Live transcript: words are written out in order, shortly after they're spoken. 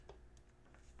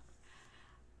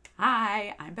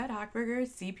Hi, I'm Beth Hochberger,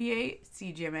 CPA,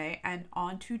 CGMA, and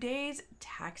on today's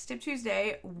Tax Tip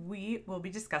Tuesday, we will be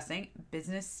discussing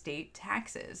business state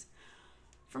taxes.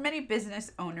 For many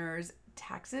business owners,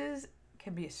 taxes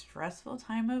can be a stressful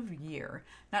time of year.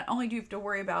 Not only do you have to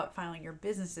worry about filing your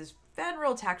business's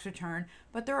federal tax return,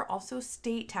 but there are also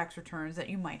state tax returns that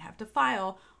you might have to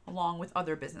file along with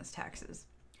other business taxes.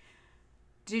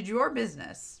 Did your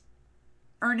business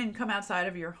earn income outside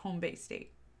of your home base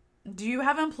state? Do you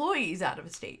have employees out of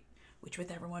a state? Which with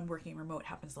everyone working remote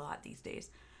happens a lot these days.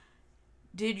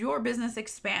 Did your business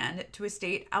expand to a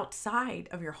state outside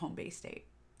of your home base state?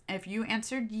 If you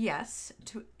answered yes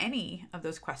to any of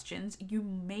those questions, you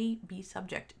may be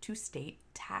subject to state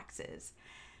taxes.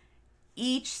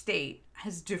 Each state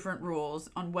has different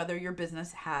rules on whether your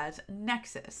business has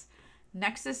nexus.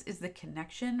 Nexus is the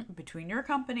connection between your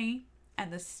company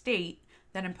and the state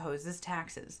that imposes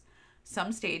taxes.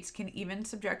 Some states can even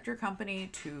subject your company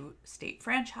to state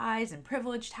franchise and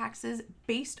privilege taxes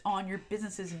based on your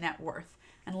business's net worth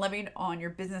and levied on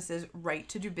your business's right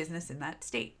to do business in that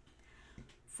state.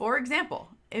 For example,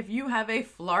 if you have a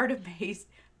Florida-based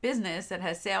business that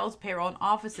has sales, payroll, and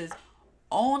offices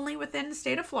only within the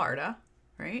state of Florida,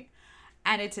 right,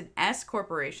 and it's an S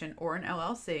corporation or an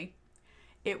LLC,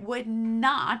 it would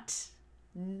not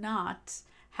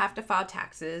have to file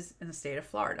taxes in the state of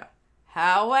Florida.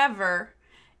 However,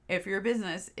 if your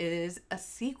business is a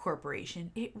C corporation,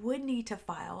 it would need to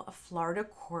file a Florida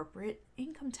corporate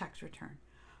income tax return.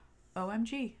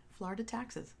 OMG, Florida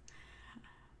taxes.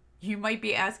 You might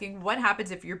be asking, what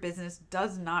happens if your business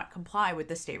does not comply with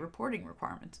the state reporting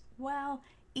requirements? Well,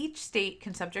 each state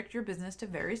can subject your business to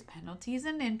various penalties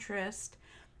and interest,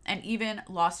 and even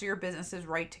loss of your business's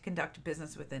right to conduct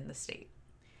business within the state.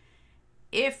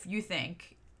 If you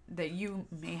think that you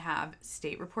may have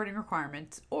state reporting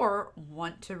requirements or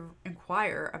want to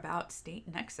inquire about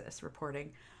state nexus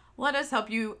reporting, let us help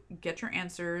you get your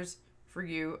answers for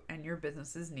you and your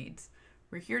business's needs.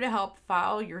 We're here to help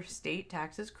file your state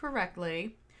taxes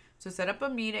correctly. So set up a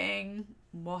meeting.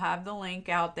 We'll have the link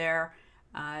out there.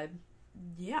 And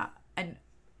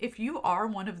if you are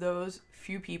one of those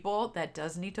few people that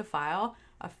does need to file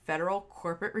a federal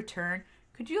corporate return,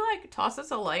 could you toss us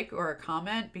a like or a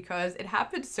comment? Because it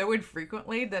happens so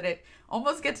infrequently that it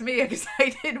almost gets me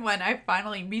excited when I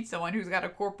finally meet someone who's got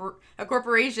a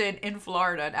corporation in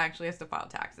Florida and actually has to file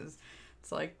taxes.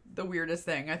 It's like the weirdest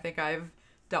thing. I think I've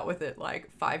dealt with it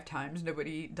 5 times.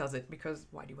 Nobody does it because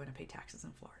why do you want to pay taxes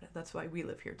in Florida? That's why we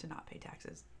live here, to not pay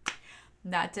taxes.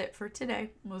 That's it for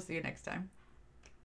today. We'll see you next time.